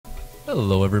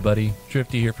Hello everybody,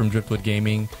 Drifty here from Driftwood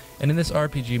Gaming, and in this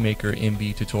RPG Maker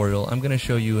MV tutorial I'm going to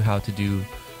show you how to do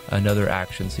another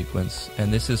action sequence,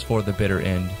 and this is for the bitter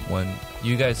end one.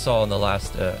 You guys saw in the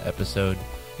last episode,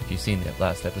 if you've seen the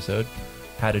last episode,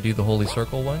 how to do the Holy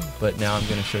Circle one, but now I'm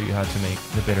going to show you how to make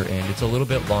the bitter end. It's a little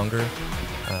bit longer,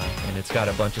 and it's got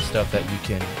a bunch of stuff that you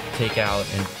can take out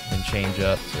and change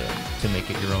up to make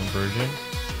it your own version.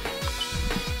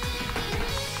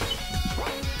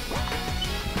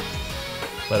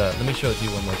 But let me show it to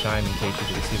you one more time in case you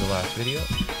didn't see the last video.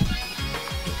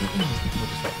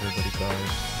 We'll just let everybody guard.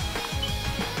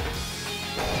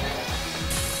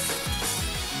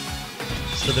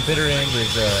 So the bitter end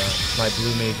is my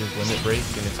Blue Mage's limit break,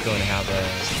 and it's going to have a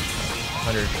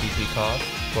 100 TP cost.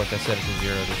 Of course, I set it to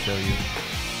 0 to show you.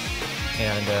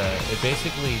 And it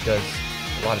basically does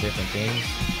a lot of different things.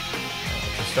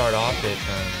 To start off, it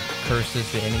curses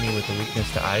the enemy with a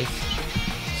weakness to ice,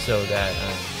 so that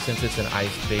since it's an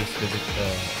ice-based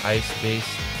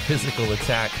physical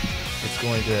attack, it's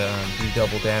going to do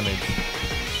double damage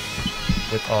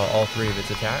with all three of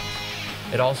its attacks.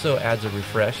 It also adds a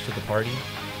refresh to the party.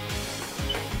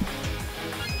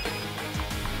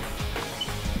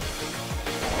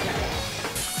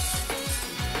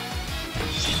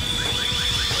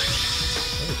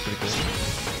 That was pretty cool.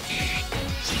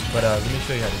 But let me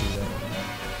show you how to do that.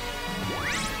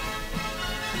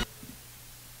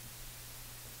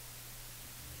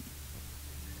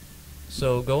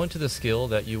 So go into the skill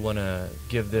that you want to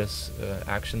give this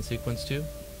action sequence to,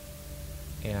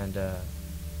 and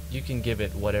you can give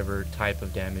it whatever type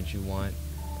of damage you want,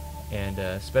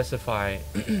 and specify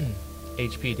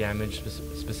HP damage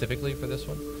specifically for this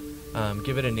one.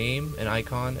 Give it a name, an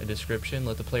icon, a description,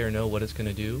 let the player know what it's going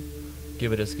to do.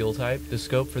 Give it a skill type. The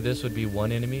scope for this would be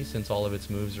one enemy since all of its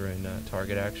moves are in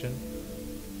target action.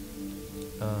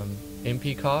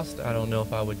 MP cost, I don't know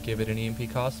if I would give it any MP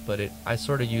cost, but I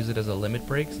sort of use it as a limit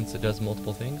break since it does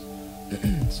multiple things.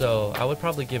 So I would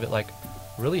probably give it like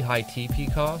really high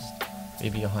TP cost,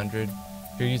 maybe 100.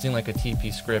 If you're using like a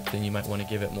TP script, then you might want to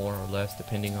give it more or less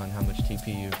depending on how much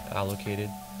TP you've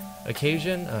allocated.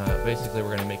 Occasion, basically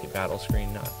we're going to make it battle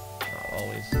screen, not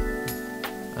always.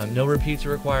 No repeats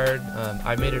are required.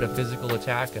 I made it a physical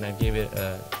attack and I gave it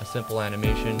a simple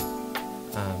animation.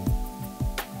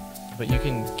 But you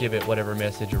can give it whatever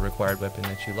message or required weapon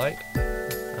that you like.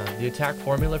 The attack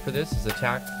formula for this is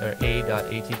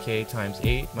A.ATK times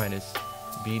 8 minus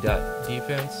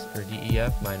B.defense or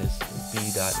DEF minus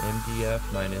B.MDF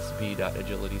minus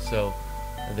B.agility. So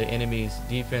the enemy's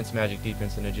defense, magic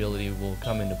defense, and agility will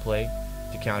come into play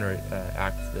to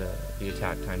counteract the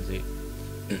attack times 8.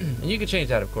 And you can change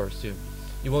that, of course, too.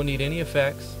 You won't need any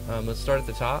effects. Let's start at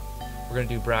the top. We're going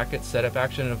to do brackets, setup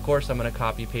action, and of course I'm going to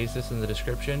copy paste this in the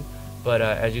description. But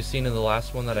as you've seen in the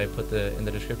last one that I put in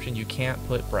the description, you can't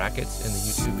put brackets in the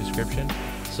YouTube description.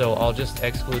 So I'll just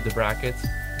exclude the brackets.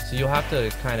 So you'll have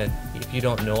to kind of, if you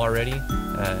don't know already,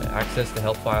 access the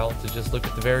help file to just look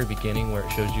at the very beginning where it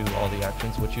shows you all the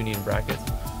actions, what you need in brackets.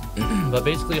 But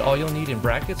basically all you'll need in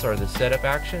brackets are the setup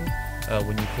action,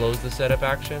 when you close the setup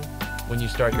action, when you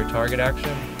start your target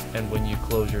action, and when you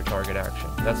close your target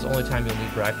action. That's the only time you'll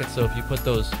need brackets. So if you put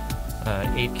those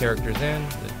 8 characters in,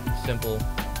 it's simple.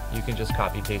 You can just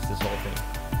copy paste this whole thing.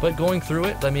 But going through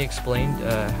it, let me explain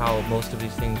how most of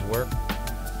these things work.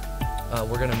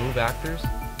 We're going to move actors,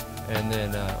 and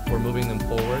then we're moving them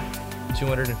forward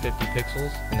 250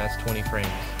 pixels, and that's 20 frames.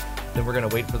 Then we're going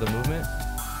to wait for the movement.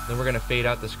 Then we're going to fade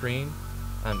out the screen.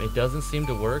 It doesn't seem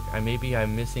to work. Maybe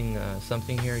I'm missing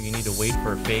something here. You need to wait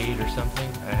for a fade or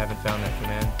something. I haven't found that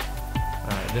command.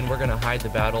 Then we're going to hide the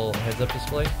battle heads-up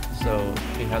display, so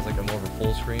it has like a more of a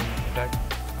full screen effect.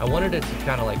 I wanted it to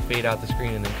kind of like fade out the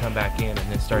screen and then come back in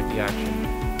and then start the action.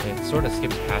 And it sort of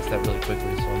skips past that really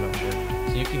quickly, so I'm not sure.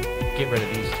 So you can get rid of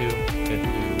these two if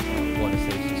you want to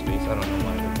save some space. I don't know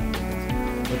why they're doing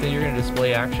this. But then you're going to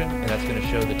display action, and that's going to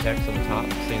show the text on the top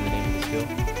saying the name of the skill.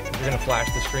 You're going to flash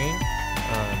the screen,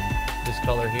 this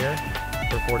color here,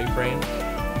 for 40 frames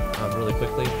really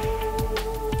quickly.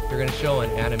 You're going to show an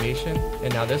animation,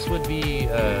 and now this would be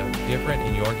different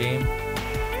in your game.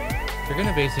 You're going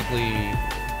to basically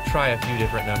try a few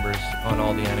different numbers on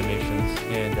all the animations,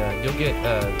 and you'll get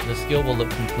the skill will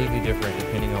look completely different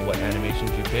depending on what animations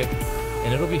you pick,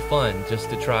 and it'll be fun just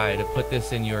to try to put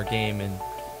this in your game and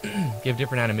give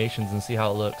different animations and see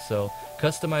how it looks. So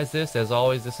customize this. As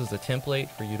always, this is a template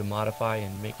for you to modify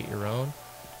and make it your own,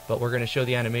 but we're going to show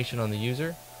the animation on the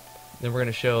user, then we're going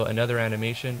to show another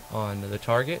animation on the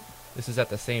target. This is at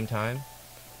the same time,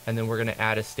 and then we're going to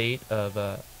add a state of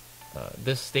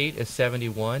this state is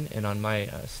 71, and on my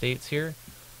states here,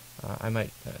 I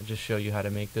might just show you how to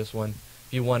make this one.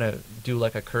 If you want to do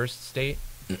like a cursed state,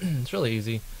 it's really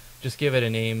easy. Just give it a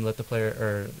name, let the player,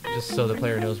 or just so the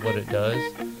player knows what it does.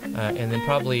 And then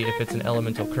probably if it's an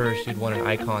elemental curse, you'd want an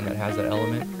icon that has that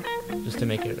element, just to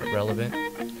make it relevant.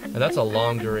 Now that's a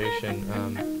long duration.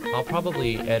 I'll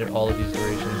probably edit all of these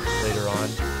durations later on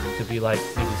to be like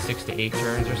maybe 6 to 8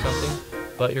 turns or something.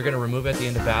 But you're going to remove at the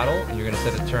end of battle, and you're going to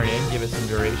set a turn in, give it some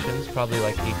durations, probably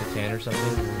like 8 to 10 or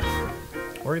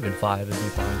something, or even 5 would be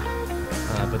fine.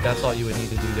 But that's all you would need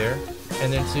to do there.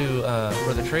 And then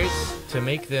for the traits, to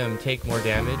make them take more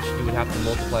damage, you would have to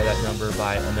multiply that number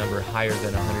by a number higher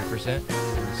than 100%.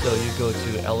 So you go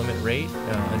to element rate,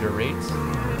 under rates.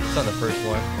 It's on the first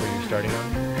one where you're starting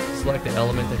on. Select the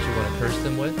element that you want to curse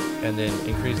them with, and then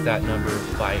increase that number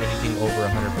by anything over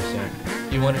 100%.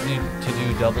 If you wanted to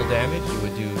do double damage, you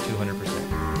would do 200%.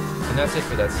 And that's it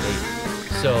for that state.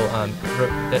 So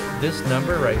this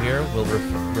number right here will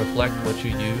reflect what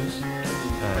you use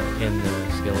in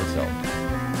the skill itself.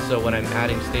 So when I'm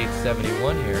adding state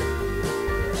 71 here,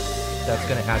 that's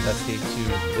going to add that state to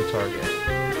the target.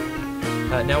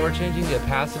 Now we're changing the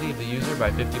opacity of the user by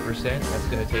 50%. That's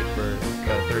going to take for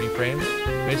 30 frames.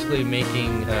 Basically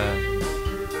making the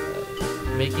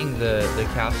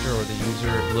caster or the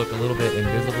user look a little bit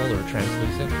invisible or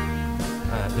translucent.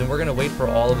 Then we're going to wait for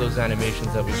all of those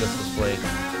animations that we just displayed.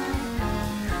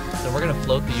 Then we're going to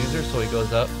float the user so he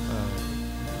goes up.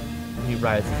 He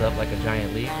rises up like a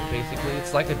giant leap, basically.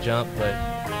 It's like a jump, but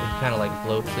it kind of like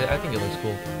floats it. I think it looks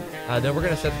cool. Then we're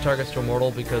going to set the targets to immortal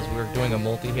because we're doing a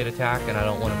multi-hit attack and I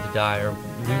don't want them to die, or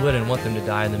we wouldn't want them to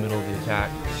die in the middle of the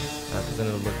attack because then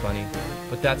it would look funny.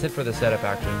 But that's it for the setup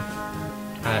action.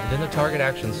 Then the target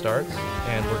action starts,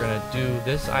 and we're going to do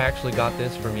this. I actually got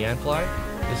this from Yanfly.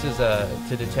 This is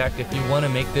to detect if you want to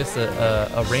make this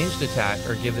a ranged attack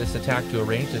or give this attack to a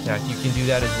ranged attack, you can do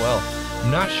that as well. I'm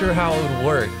not sure how it would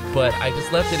work, but I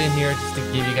just left it in here just to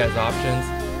give you guys options.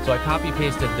 So I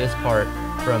copy-pasted this part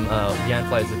from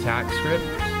Yanfly's attack script,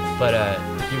 but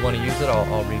if you want to use it,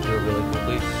 I'll read through it really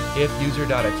quickly. If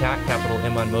user.attack, capital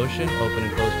M on motion, open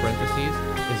and close parentheses,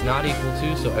 is not equal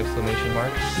to, so exclamation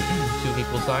mark, 2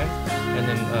 equal signs, and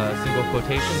then single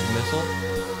quotations, missile,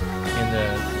 in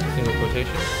the single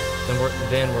quotation.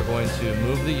 Then we're going to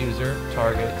move the user,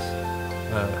 targets,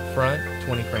 front,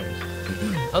 20 frames.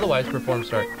 Otherwise, perform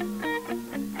start.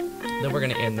 Then we're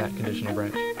going to end that conditional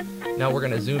branch. Now we're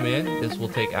going to zoom in. This will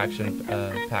take action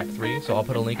pack 3. So I'll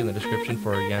put a link in the description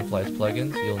for Yanfly's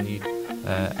plugins. You'll need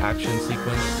action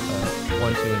sequence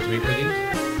 1, 2, and 3 for these.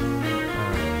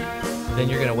 Then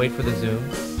you're going to wait for the zoom.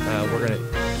 We're going to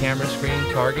camera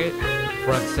screen target,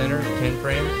 front center, 10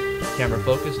 frames. Camera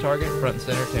focus target, front and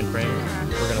center, 10 frames.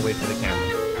 We're going to wait for the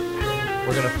camera.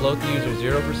 We're going to float the user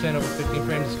 0% over 15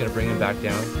 frames. It's going to bring him back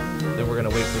down. Then we're going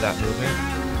to wait for that movement.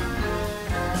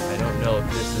 I don't know if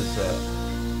this is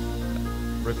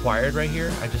required right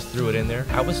here. I just threw it in there.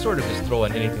 I was sort of just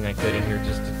throwing anything I could in here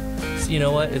just to, you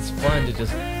know what? It's fun to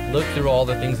just look through all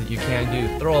the things that you can do,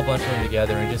 throw a bunch of them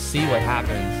together and just see what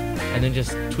happens, and then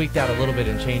just tweak that a little bit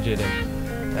and change it. And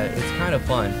it's kind of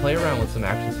fun. Play around with some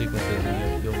action sequences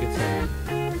and you'll get some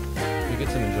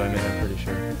enjoyment, I'm pretty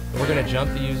sure. We're going to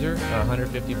jump the user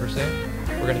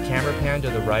 150%. We're going to camera pan to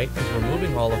the right because we're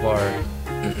moving all of our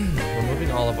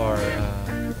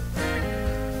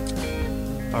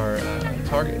our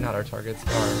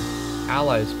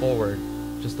allies forward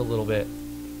just a little bit.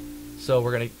 So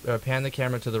we're going to pan the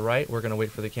camera to the right. We're going to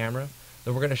wait for the camera.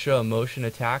 Then we're going to show a motion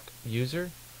attack user.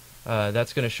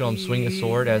 That's going to show him swing a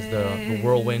sword as the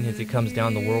whirlwind, as he comes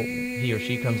down the he or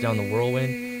she comes down the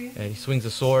whirlwind, and he swings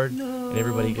a sword, and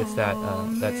everybody gets that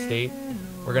state.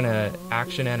 We're going to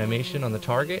action animation on the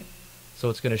target, so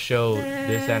it's going to show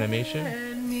this animation.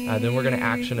 Then we're going to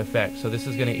action effect, so this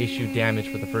is going to issue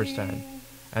damage for the first time.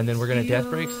 And then we're going to death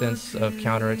break, sense of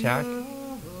counterattack.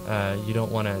 You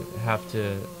don't want to have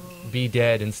to be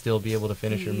dead and still be able to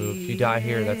finish your move. If you die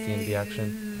here, that's the end of the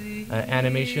action.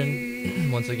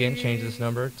 Animation, once again, change this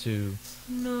number to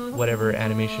whatever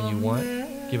animation you want.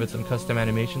 Give it some custom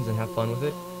animations and have fun with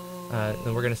it.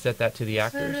 Then we're going to set that to the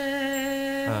actors.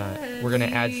 We're going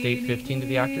to add state 15 to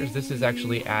the actors. This is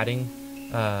actually adding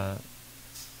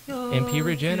MP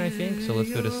regen, I think. So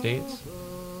let's go to states.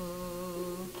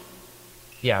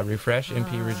 Yeah, refresh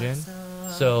MP regen.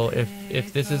 So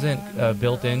if this isn't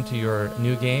built into your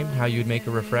new game, how you'd make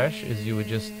a refresh is you would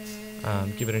just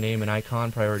give it a name and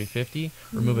icon, priority 50,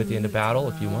 remove at the end of battle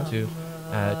if you want to.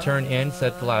 Turn in,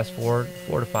 set the last 4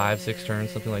 to 5, 6 turns,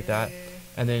 something like that.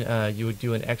 And then you would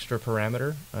do an extra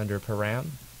parameter under param,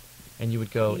 and you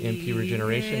would go MP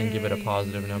regeneration and give it a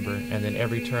positive number, and then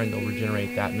every turn they'll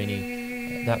regenerate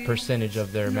that percentage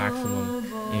of their maximum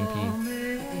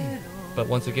MP. But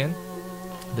once again,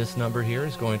 This number here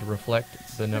is going to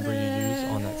reflect the number you use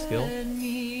on that skill.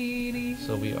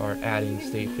 So we are adding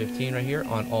state 15 right here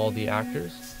on all the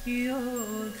actors.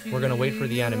 We're going to wait for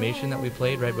the animation that we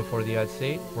played right before the add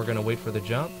state. We're going to wait for the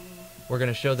jump. We're going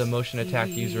to show the motion attack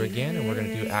user again, and we're going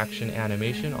to do action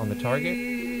animation on the target.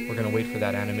 We're going to wait for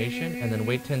that animation and then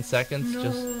wait 10 seconds.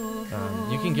 Just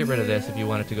you can get rid of this if you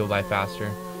want it to go by faster,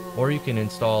 or you can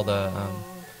install the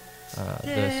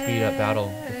speed up battle,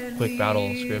 the quick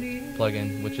battle script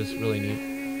plugin, which is really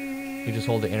neat. You just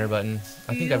hold the enter button.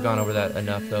 I think I've gone over that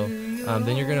enough though.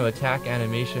 Then you're going to attack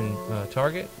animation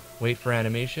target, wait for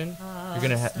animation. You're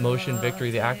going to motion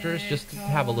victory the actors, just to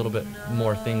have a little bit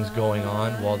more things going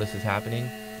on while this is happening.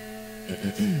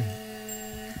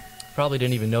 Probably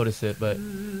didn't even notice it, but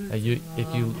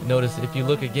if you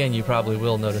look again, you probably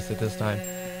will notice it this time.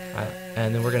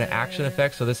 And then we're going to action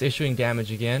effect, so this issuing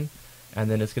damage again, and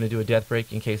then it's going to do a death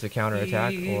break in case of counter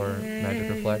attack or magic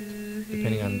reflect,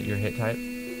 depending on your hit type.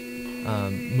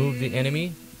 Move the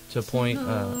enemy to point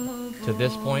to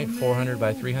this point, 400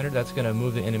 by 300. That's going to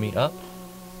move the enemy up.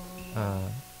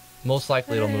 Most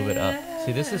likely it'll move it up.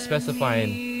 See, this is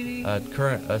specifying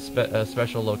a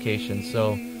special location,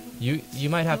 so you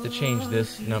might have to change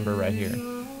this number right here.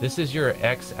 This is your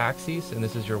x-axis and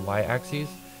this is your y-axis,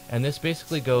 and this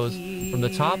basically goes from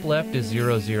the top left is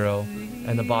 0, 0,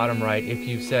 and the bottom right, if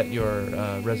you set your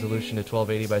resolution to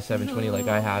 1280 by 720 like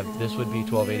I have, this would be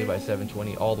 1280 by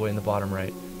 720 all the way in the bottom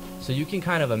right. So you can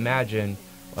kind of imagine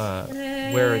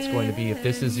where it's going to be. If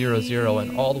this is 0, 0,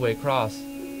 and all the way across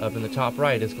up in the top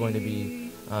right is going to be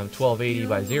 1280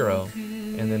 by 0,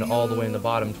 and then all the way in the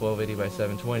bottom 1280 by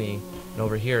 720, and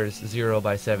over here is 0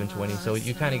 by 720. So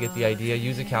you kind of get the idea.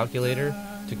 Use a calculator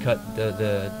to cut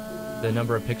the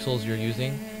number of pixels you're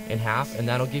using in half, and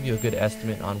that'll give you a good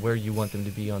estimate on where you want them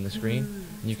to be on the screen,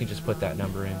 and you can just put that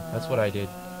number in. That's what I did.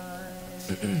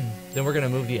 Then we're going to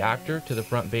move the actor to the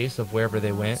front base of wherever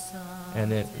they went, and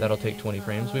then that'll take 20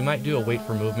 frames. We might do a wait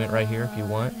for movement right here if you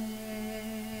want.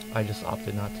 I just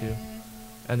opted not to.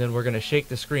 And then we're going to shake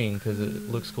the screen because it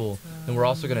looks cool. Then we're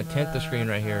also going to tint the screen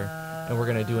right here, and we're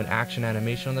going to do an action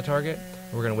animation on the target.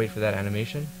 We're going to wait for that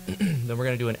animation. Then we're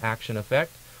going to do an action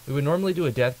effect. We would normally do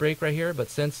a death break right here, but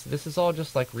since this is all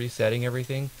just like resetting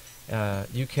everything,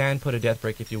 you can put a death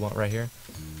break if you want right here.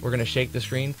 We're going to shake the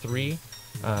screen 3,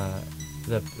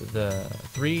 the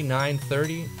 3, 9,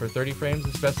 30 for 30 frames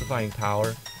is specifying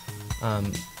power.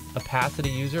 Opacity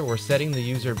user, we're setting the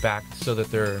user back so that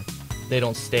they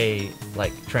don't stay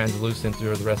like translucent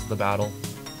through the rest of the battle.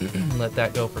 Let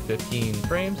that go for 15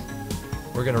 frames.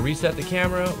 We're going to reset the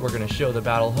camera, we're going to show the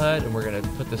battle HUD, and we're going to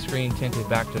put the screen tinted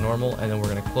back to normal, and then we're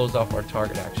going to close off our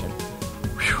target action.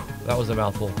 Whew, that was a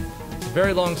mouthful. It's a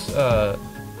very long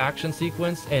action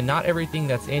sequence, and not everything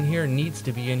that's in here needs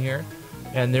to be in here,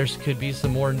 and there could be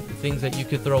some more things that you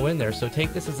could throw in there. So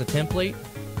take this as a template,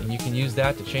 and you can use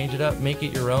that to change it up, make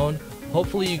it your own.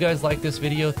 Hopefully you guys like this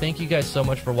video. Thank you guys so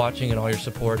much for watching and all your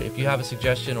support. If you have a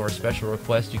suggestion or a special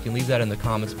request, you can leave that in the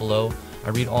comments below. I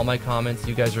read all my comments.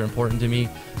 You guys are important to me.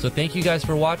 So thank you guys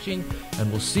for watching,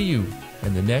 and we'll see you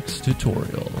in the next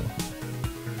tutorial.